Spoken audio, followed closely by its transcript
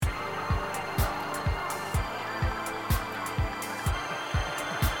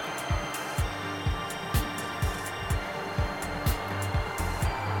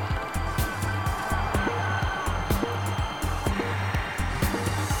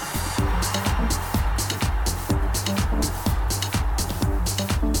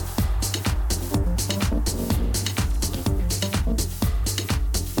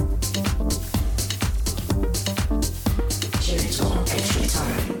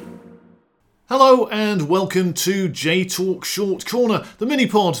Hello and welcome to J-Talk Short Corner, the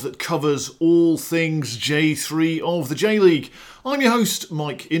mini-pod that covers all things J3 of the J-League. I'm your host,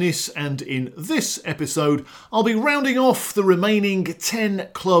 Mike Innes, and in this episode, I'll be rounding off the remaining 10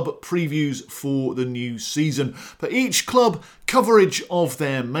 club previews for the new season. For each club, coverage of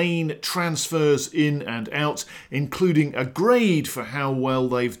their main transfers in and out, including a grade for how well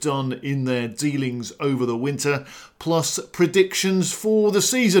they've done in their dealings over the winter, plus predictions for the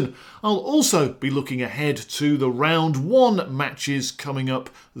season. I'll also be looking ahead to the round 1 matches coming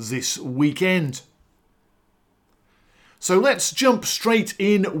up this weekend. So let's jump straight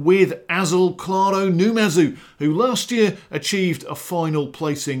in with Azul Claro Numazu, who last year achieved a final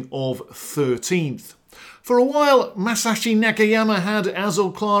placing of 13th. For a while, Masashi Nakayama had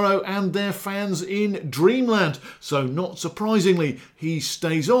Azul Claro and their fans in dreamland, so not surprisingly, he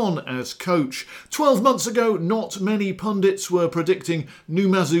stays on as coach. 12 months ago, not many pundits were predicting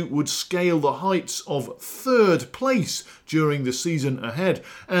Numazu would scale the heights of 3rd place during the season ahead,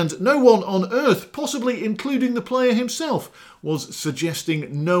 and no one on earth, possibly including the player himself, was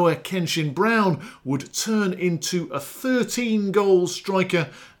suggesting Noah Kenshin Brown would turn into a 13-goal striker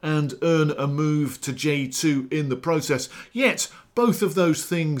and earn a move to J2 in the process. Yet, both of those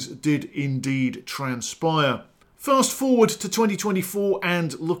things did indeed transpire. Fast forward to 2024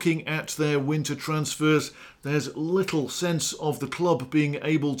 and looking at their winter transfers, there's little sense of the club being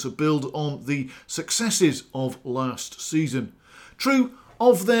able to build on the successes of last season. True,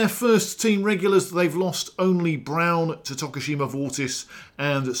 of their first team regulars, they've lost only Brown to Tokushima Vortis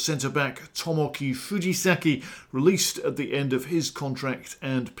and centre-back Tomoki Fujisaki, released at the end of his contract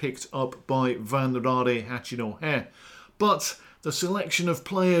and picked up by Vanrare Hachinohe. But the selection of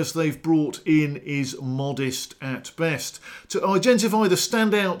players they've brought in is modest at best. To identify the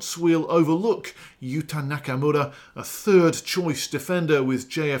standouts, we'll overlook Yuta Nakamura, a third-choice defender with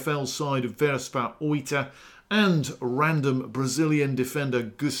JFL side Verspa Oita, and random Brazilian defender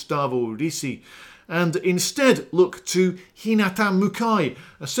Gustavo Ricci, and instead look to Hinata Mukai,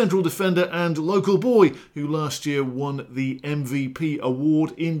 a central defender and local boy who last year won the MVP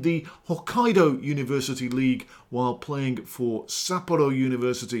award in the Hokkaido University League while playing for Sapporo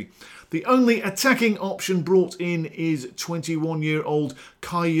University. The only attacking option brought in is 21-year-old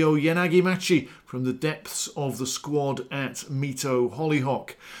Kaiyo Yanagimachi from the depths of the squad at Mito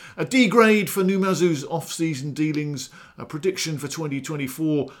Hollyhock. A D grade for Numazu's off-season dealings, a prediction for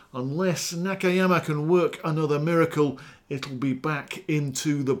 2024. Unless Nakayama can work another miracle, it'll be back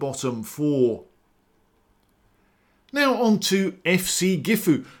into the bottom 4. Now on to FC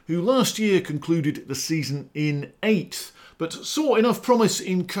Gifu, who last year concluded the season in 8th, but saw enough promise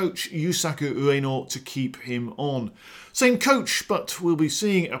in coach Yusaku Ueno to keep him on. Same coach, but we'll be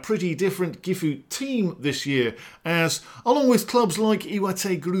seeing a pretty different Gifu team this year, as along with clubs like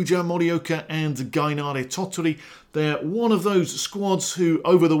Iwate Gruja Morioka and Gainare Tottori, they're one of those squads who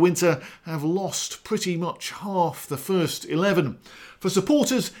over the winter have lost pretty much half the first 11. For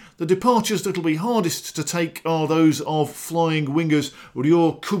supporters, the departures that'll be hardest to take are those of flying wingers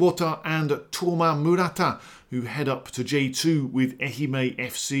Ryo Kubota and Toma Murata, who head up to J2 with Ehime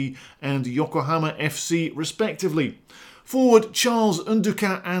FC and Yokohama FC respectively. Forward Charles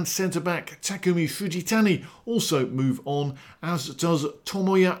Unduka and centre-back Takumi Fujitani also move on, as does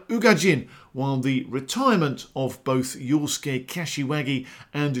Tomoya Ugajin, while the retirement of both Yosuke Kashiwagi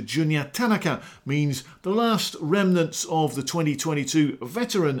and Junya Tanaka means the last remnants of the 2022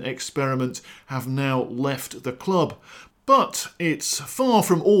 veteran experiment have now left the club. But it's far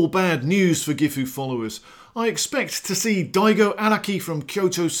from all bad news for Gifu followers. I expect to see Daigo Araki from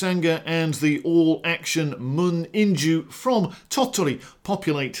Kyoto Sanga and the all-action Mun Inju from Tottori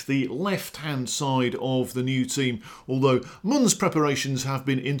populate the left-hand side of the new team, although Mun's preparations have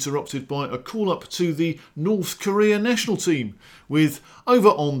been interrupted by a call-up to the North Korea national team, with over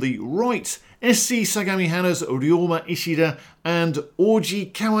on the right SC Sagamihara's Ryoma Ishida and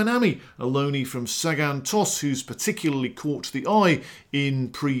Oji Kawanami, a loanee from Sagan Toss who's particularly caught the eye in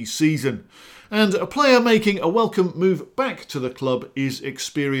pre-season. And a player making a welcome move back to the club is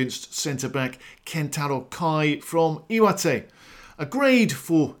experienced centre-back Kentaro Kai from Iwate. A grade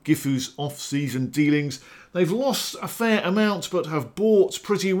for Gifu's off-season dealings. They've lost a fair amount but have bought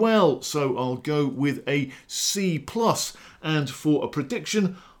pretty well, so I'll go with a C+. And for a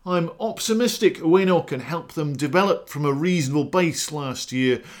prediction, I'm optimistic Ueno can help them develop from a reasonable base last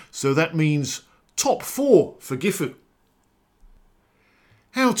year, so that means top 4 for Gifu.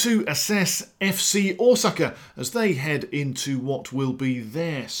 How to assess FC Osaka as they head into what will be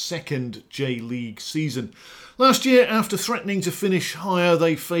their second J-League season. Last year, after threatening to finish higher,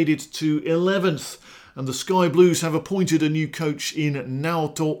 they faded to 11th. and the Sky Blues have appointed a new coach in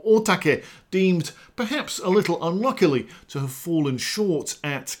Naoto Otake, deemed perhaps a little unluckily to have fallen short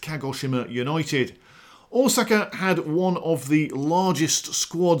at Kagoshima United. Osaka had one of the largest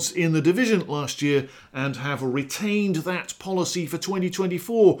squads in the division last year and have retained that policy for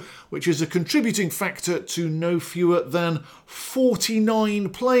 2024, which is a contributing factor to no fewer than 49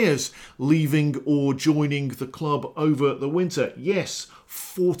 players leaving or joining the club over the winter. Yes,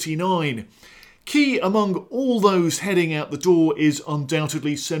 49. Key among all those heading out the door is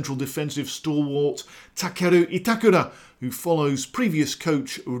undoubtedly central defensive stalwart Takeru Itakura, who follows previous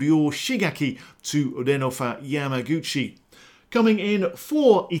coach Ryo Shigaki to Renofa Yamaguchi. Coming in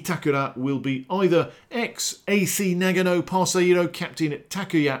for Itakura will be either ex-AC Nagano Parceiro captain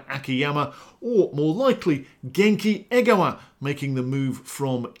Takuya Akiyama, or more likely Genki Egawa, making the move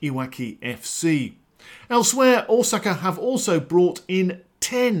from Iwaki FC. Elsewhere, Osaka have also brought in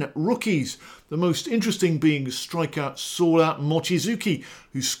 10 rookies, the most interesting being striker Sora Mochizuki,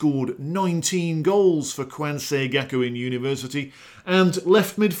 who scored 19 goals for Kwansei Gakuin University, and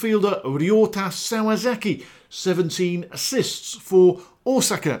left midfielder Ryota Sawazaki, 17 assists for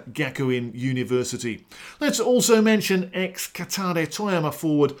Osaka Gakuin University. Let's also mention ex-Katare Toyama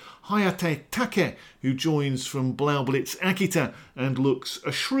forward Hayate Take, who joins from Blaublitz Akita and looks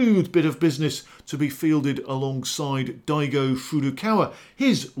a shrewd bit of business to be fielded alongside Daigo Furukawa.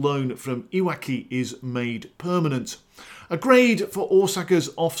 His loan from Iwaki is made permanent. A grade for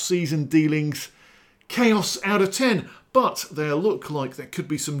Osaka's off-season dealings: chaos out of 10. But there look like there could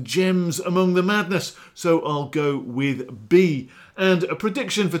be some gems among the madness, so I'll go with B. And a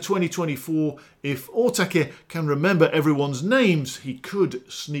prediction for 2024: if Otake can remember everyone's names, he could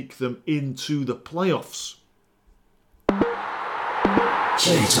sneak them into the playoffs.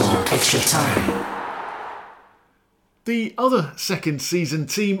 J-Talk Extra Time. The other second season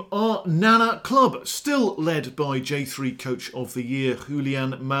team are Nana Club, still led by J3 Coach of the Year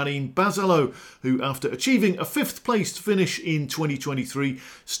Julian Marin Basalo, who after achieving a 5th placed finish in 2023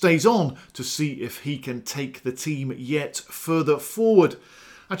 stays on to see if he can take the team yet further forward.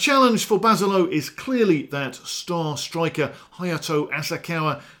 A challenge for Basalo is clearly that star striker Hayato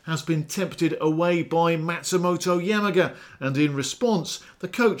Asakawa has been tempted away by Matsumoto Yamaga, and in response the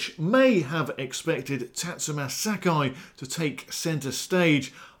coach may have expected Tatsuma Sakai to take centre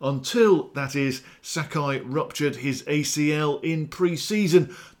stage until, that is, Sakai ruptured his ACL in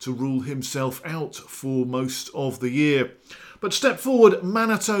pre-season to rule himself out for most of the year. But step forward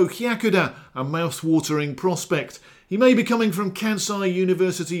Manato Hyakuda, a mouth-watering prospect. He may be coming from Kansai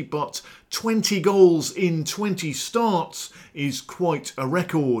University, but 20 goals in 20 starts is quite a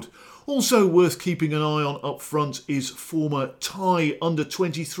record. Also worth keeping an eye on up front is former Thai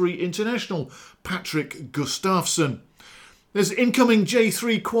under-23 international Patrick Gustafsson. There's incoming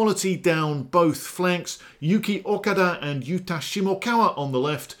J3 quality down both flanks: Yuki Okada and Yuta Shimokawa on the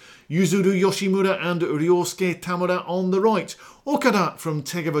left, Yuzuru Yoshimura and Ryosuke Tamura on the right. Okada from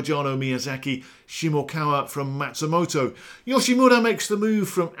Tegabajano Miyazaki, Shimokawa from Matsumoto. Yoshimura makes the move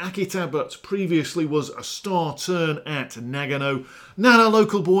from Akita, but previously was a star turn at Nagano. Nana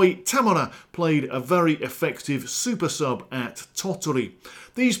local boy Tamura played a very effective super sub at Tottori.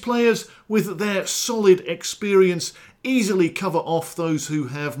 These players, with their solid experience, easily cover off those who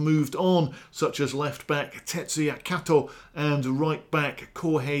have moved on, such as left-back Tetsuya Kato and right-back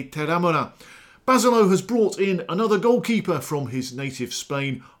Kohei Teramura. Basalo has brought in another goalkeeper from his native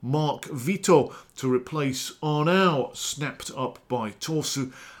Spain, Mark Vito, to replace Arnau, snapped up by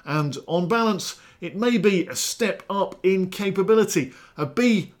Torsu, and on balance it may be a step up in capability, a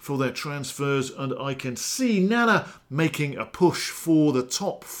B for their transfers, and I can see Nana making a push for the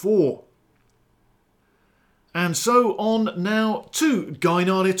top 4. And so on now to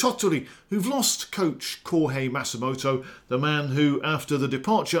Gainare Tottori, who've lost coach Kohei Matsumoto, the man who, after the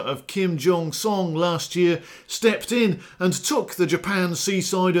departure of Kim Jong-song last year, stepped in and took the Japan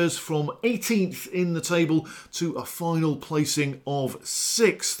Seasiders from 18th in the table to a final placing of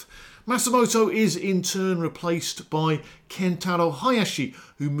 6th. Matsumoto is in turn replaced by Kentaro Hayashi,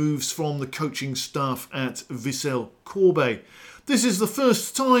 who moves from the coaching staff at Vissel Kobe. This is the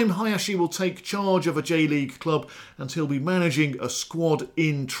first time Hayashi will take charge of a J-League club, and he'll be managing a squad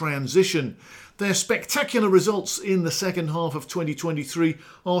in transition. Their spectacular results in the second half of 2023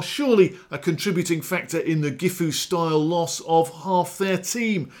 are surely a contributing factor in the Gifu-style loss of half their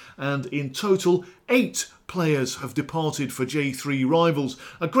team, and in total 8 players have departed for J3 rivals,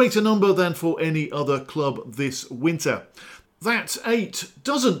 a greater number than for any other club this winter. That 8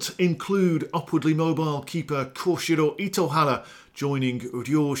 doesn't include upwardly mobile keeper Koshiro Itohara, joining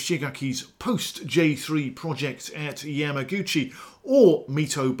Ryo Shigaki's post-J3 project at Yamaguchi, or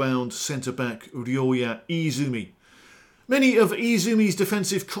Mito-bound centre-back Ryoya Izumi. Many of Izumi's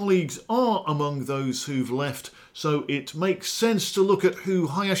defensive colleagues are among those who've left, so it makes sense to look at who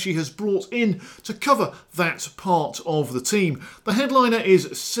Hayashi has brought in to cover that part of the team. The headliner is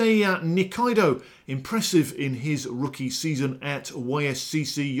Seiya Nikaido, impressive in his rookie season at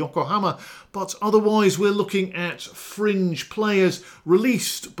YSCC Yokohama, but otherwise we're looking at fringe players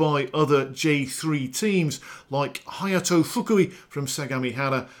released by other J3 teams like Hayato Fukui from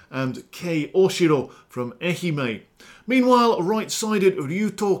Sagamihara and Kei Oshiro from Ehime. Meanwhile, right-sided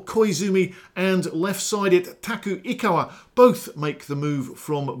Ryuto Koizumi and left-sided Taku Ikawa both make the move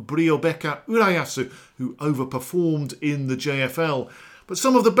from Briobeka Urayasu, who overperformed in the JFL. But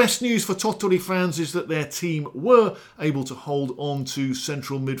some of the best news for Tottori fans is that their team were able to hold on to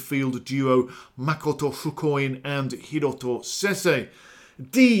central midfield duo Makoto Fukoin and Hiroto Sese.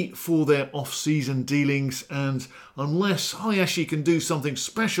 D for their off-season dealings, and unless Hayashi can do something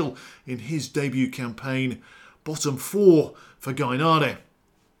special in his debut campaign, bottom 4 for Gainare.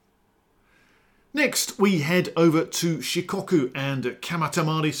 Next, we head over to Shikoku and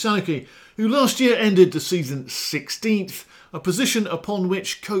Kamatamari Sanuki, who last year ended the season 16th, a position upon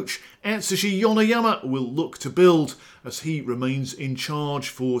which coach Atsushi Yonoyama will look to build as he remains in charge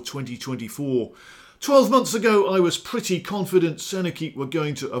for 2024. 12 months ago, I was pretty confident Sanuki were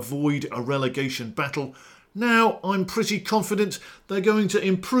going to avoid a relegation battle. Now, I'm pretty confident they're going to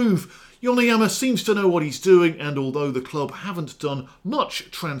improve. Yonoyama seems to know what he's doing, and although the club haven't done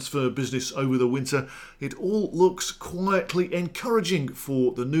much transfer business over the winter, it all looks quietly encouraging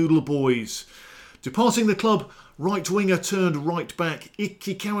for the Noodle Boys. Departing the club, right winger turned right back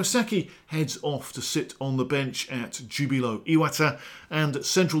Ikki Kawasaki heads off to sit on the bench at Jubilo Iwata, and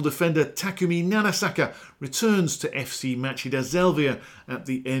central defender Takumi Nanasaka returns to FC Machida Zelvia at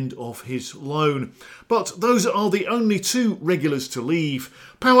the end of his loan. But those are the only two regulars to leave.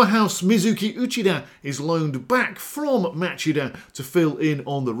 Powerhouse Mizuki Uchida is loaned back from Machida to fill in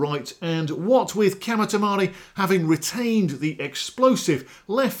on the right, and what with Kamatamari having retained the explosive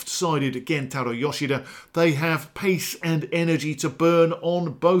left-sided Gentaro Yoshida, they have pace and energy to burn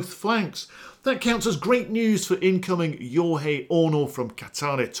on both flanks. That counts as great news for incoming Yohei Ono from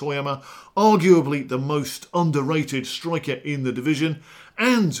Katare Toyama, arguably the most underrated striker in the division,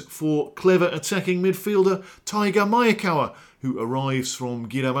 and for clever attacking midfielder Taiga Maekawa, who arrives from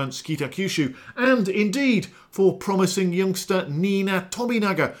Giravans Kitakyushu, and indeed for promising youngster Nina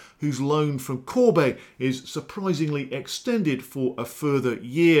Tominaga, whose loan from Kobe is surprisingly extended for a further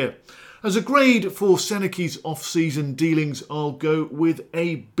year. As a grade for Sanuki's off-season dealings, I'll go with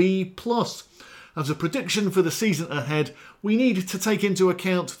a B+. As a prediction for the season ahead, we need to take into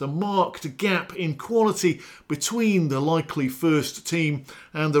account the marked gap in quality between the likely first team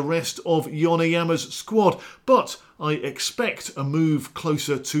and the rest of Yonoyama's squad, but I expect a move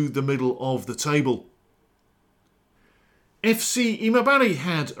closer to the middle of the table. FC Imabari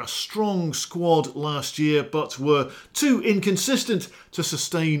had a strong squad last year but were too inconsistent to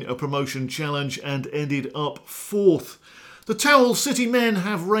sustain a promotion challenge and ended up 4th. The Towel City men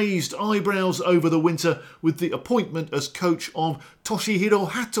have raised eyebrows over the winter with the appointment as coach of Toshihiro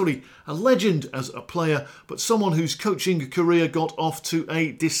Hattori, a legend as a player, but someone whose coaching career got off to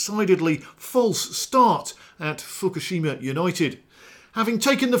a decidedly false start at Fukushima United. Having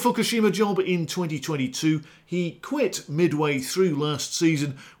taken the Fukushima job in 2022, he quit midway through last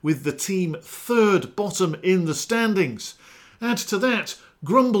season with the team 3rd bottom in the standings. Add to that,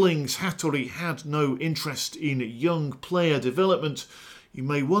 grumblings Hattori had no interest in young player development. You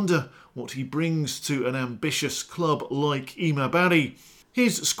may wonder what he brings to an ambitious club like Imabari.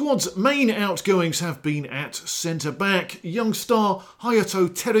 His squad's main outgoings have been at centre-back. Young star Hayato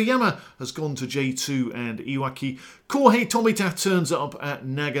Teruyama has gone to J2 and Iwaki. Kohei Tomita turns up at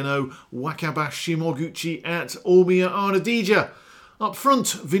Nagano. Wakaba Shimoguchi at Omiya Ardija. Up front,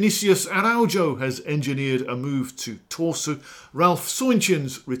 Vinicius Araujo has engineered a move to Torsu. Ralph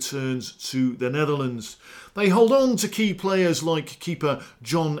Sointjens returns to the Netherlands. They hold on to key players like keeper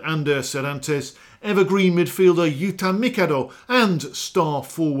John Ander Serantes, evergreen midfielder Yuta Mikado and star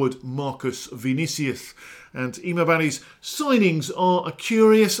forward Marcus Vinicius. And Imabari's signings are a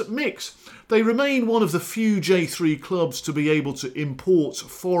curious mix. They remain one of the few J3 clubs to be able to import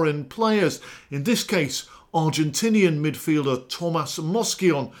foreign players, in this case Argentinian midfielder Tomas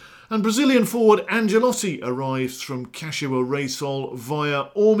Mosquion, and Brazilian forward Angelotti arrives from Kashiwa Reysol via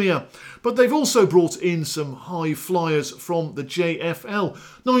Omiya. But they've also brought in some high flyers from the JFL.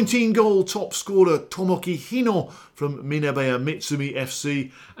 19-goal top scorer Tomoki Hino from Minabeya Mitsumi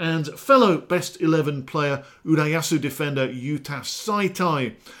FC and fellow best 11 player Urayasu defender Yuta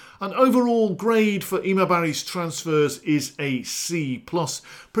Saitai. An overall grade for Imabari's transfers is a C+.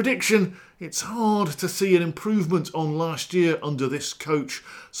 Prediction: it's hard to see an improvement on last year under this coach,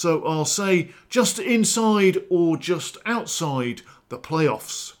 so I'll say just inside or just outside the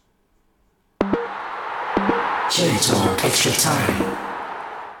playoffs. J-Talk Extra Time.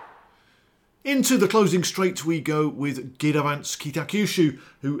 Into the closing straight we go with Giravants Kitakyushu,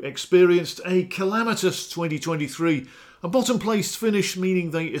 who experienced a calamitous 2023, a bottom-placed finish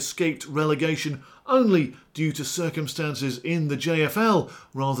meaning they escaped relegation only due to circumstances in the JFL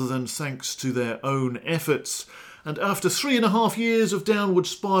rather than thanks to their own efforts. And after 3.5 years of downward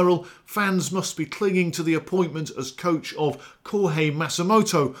spiral, fans must be clinging to the appointment as coach of Kohei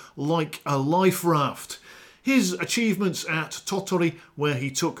Matsumoto like a life raft. His achievements at Tottori, where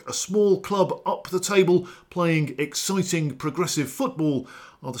he took a small club up the table playing exciting progressive football,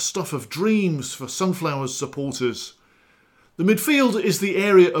 are the stuff of dreams for Sunflowers supporters. The midfield is the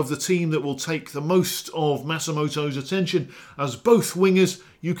area of the team that will take the most of Matsumoto's attention, as both wingers,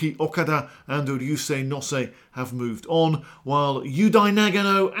 Yuki Okada and Ryusei Nose, have moved on, while Yudai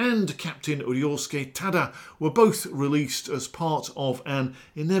Nagano and captain Ryosuke Tada were both released as part of an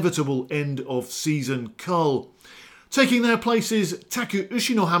inevitable end-of-season cull. Taking their places, Taku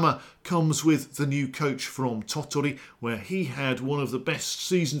Ushinohama comes with the new coach from Tottori, where he had one of the best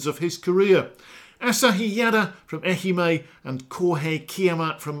seasons of his career. Asahi Yada from Ehime and Kohei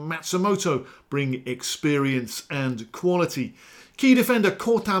Kiyama from Matsumoto bring experience and quality. Key defender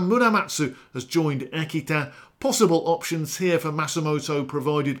Kota Muramatsu has joined Akita. Possible options here for Matsumoto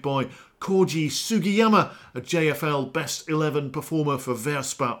provided by Koji Sugiyama, a JFL Best 11 performer for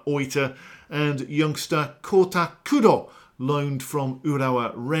Verspa Oita, and youngster Kota Kudo, loaned from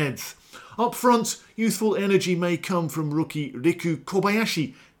Urawa Reds. Up front, youthful energy may come from rookie Riku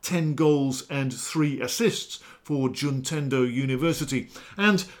Kobayashi, 10 goals and 3 assists for Juntendo University.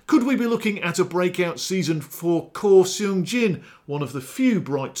 And could we be looking at a breakout season for Ko Seung-jin, one of the few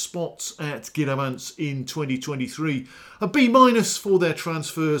bright spots at Giravants in 2023? A B- for their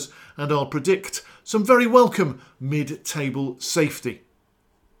transfers, and I'll predict some very welcome mid-table safety.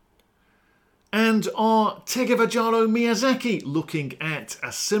 And are Tegevajaro Miyazaki looking at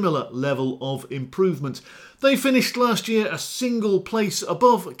a similar level of improvement? They finished last year a single place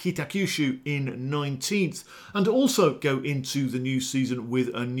above Kitakyushu in 19th and also go into the new season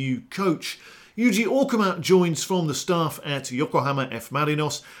with a new coach. Yuji Okuma joins from the staff at Yokohama F.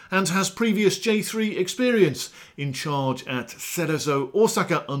 Marinos and has previous J3 experience in charge at Cerezo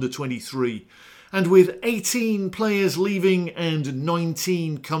Osaka under-23. And with 18 players leaving and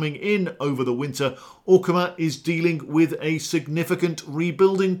 19 coming in over the winter, Okuma is dealing with a significant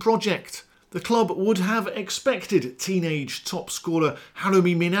rebuilding project. The club would have expected teenage top scorer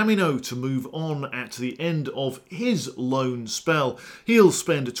Harumi Minamino to move on at the end of his loan spell. He'll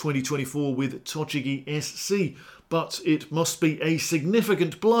spend 2024 with Tochigi SC, but it must be a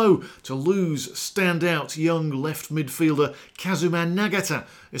significant blow to lose standout young left midfielder Kazuma Nagata,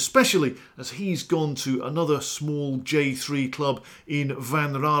 especially as he's gone to another small J3 club in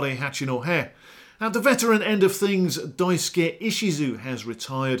Vanrare Hachinohe. At the veteran end of things, Daisuke Ishizu has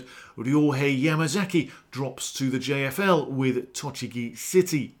retired. Ryohei Yamazaki drops to the JFL with Tochigi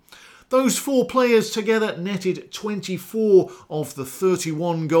City. Those 4 players together netted 24 of the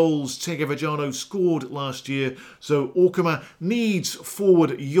 31 goals Tegevajano scored last year, so Okuma needs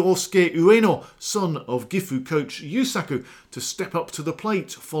forward Yosuke Ueno, son of Gifu coach Yusaku, to step up to the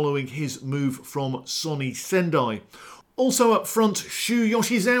plate following his move from Sony Sendai. Also up front, Shu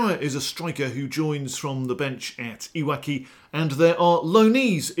Yoshizawa is a striker who joins from the bench at Iwaki, and there are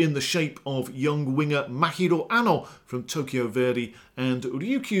loanees in the shape of young winger Mahiro Ano from Tokyo Verdy and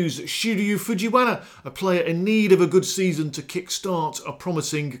Ryukyu's Shiryu Fujiwara, a player in need of a good season to kick-start a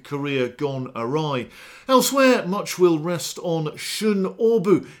promising career gone awry. Elsewhere, much will rest on Shun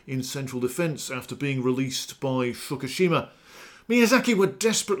Obu in central defence after being released by Fukushima. Miyazaki were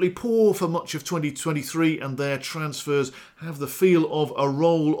desperately poor for much of 2023 and their transfers have the feel of a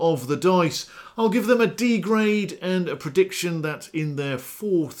roll of the dice. I'll give them a D grade and a prediction that in their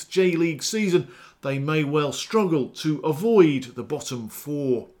 4th J-League season they may well struggle to avoid the bottom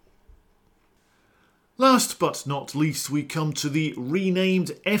 4. Last but not least, we come to the renamed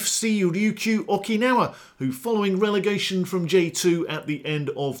FC Ryukyu Okinawa, who following relegation from J2 at the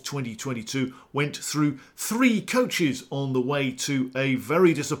end of 2022 went through 3 coaches on the way to a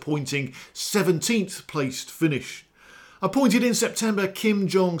very disappointing 17th placed finish. Appointed in September, Kim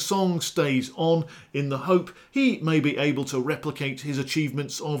Jong-song stays on in the hope he may be able to replicate his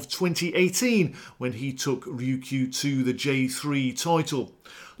achievements of 2018 when he took Ryukyu to the J3 title.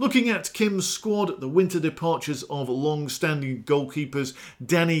 Looking at Kim's squad, the winter departures of long-standing goalkeepers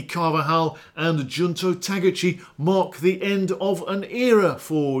Danny Carvajal and Junto Taguchi mark the end of an era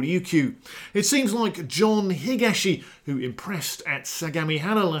for Ryukyu. It seems like John Higashi, who impressed at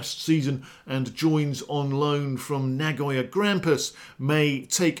Sagamihara last season and joins on loan from Nagoya Grampus, may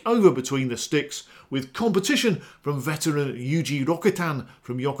take over between the sticks, with competition from veteran Yuji Roketan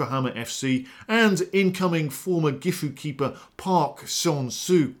from Yokohama FC and incoming former Gifu keeper Park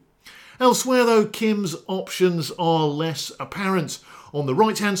Son-soo. Elsewhere though, Kim's options are less apparent. On the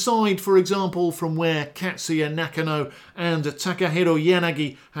right-hand side, for example, from where Katsuya Nakano and Takahiro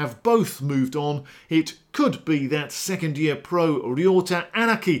Yanagi have both moved on, it could be that second-year pro Ryota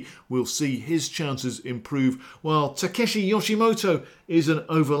Araki will see his chances improve, while Takeshi Yoshimoto is an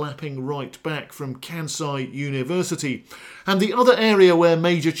overlapping right-back from Kansai University. And the other area where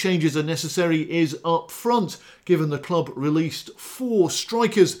major changes are necessary is up front, given the club released 4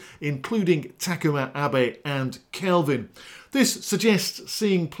 strikers, including Takuma Abe and Kelvin. This suggests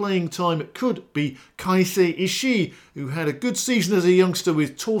seeing playing time could be Kaisei Ishii, who had a good season as a youngster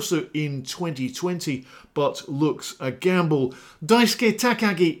with Tosu in 2020, but looks a gamble. Daisuke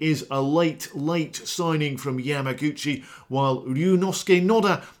Takagi is a late signing from Yamaguchi, while Ryunosuke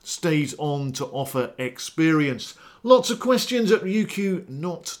Noda stays on to offer experience. Lots of questions at Ryukyu,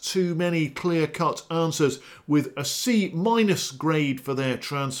 not too many clear-cut answers, with a C- grade for their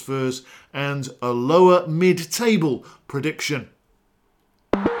transfers and a lower mid-table prediction.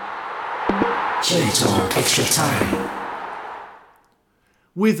 J-Talk Extra Time.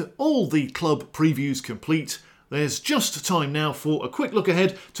 With all the club previews complete, there's just time now for a quick look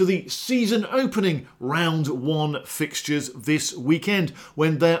ahead to the season opening round 1 fixtures this weekend,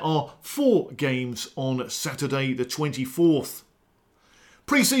 when there are 4 games on Saturday the 24th.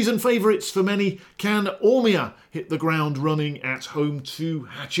 Pre-season favourites for many, can Omiya hit the ground running at home to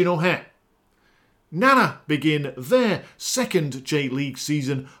Hachinohe? Nara begin their second J-League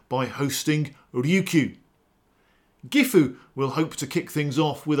season by hosting Ryukyu. Gifu will hope to kick things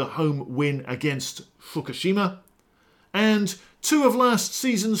off with a home win against Fukushima. And 2 of last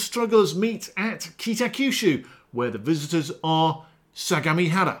season's strugglers meet at Kitakyushu, where the visitors are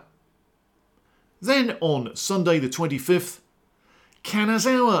Sagamihara. Then on Sunday the 25th,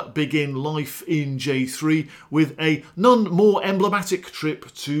 Kanazawa begin life in J3 with a none more emblematic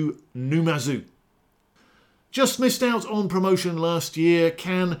trip to Numazu. Just missed out on promotion last year,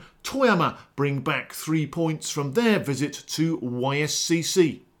 can Toyama bring back 3 points from their visit to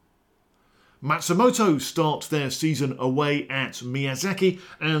YSCC? Matsumoto start their season away at Miyazaki,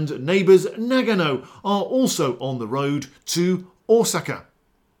 and neighbours Nagano are also on the road to Osaka.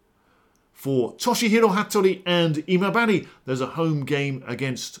 For Toshihiro Hattori and Imabari, there's a home game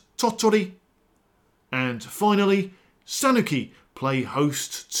against Tottori. And finally, Sanuki play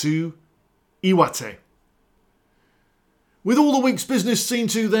host to Iwate. With all the week's business seen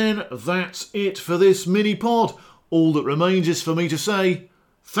to then, that's it for this mini-pod. All that remains is for me to say,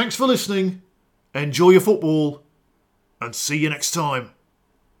 thanks for listening, enjoy your football, and see you next time.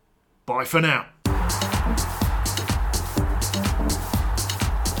 Bye for now.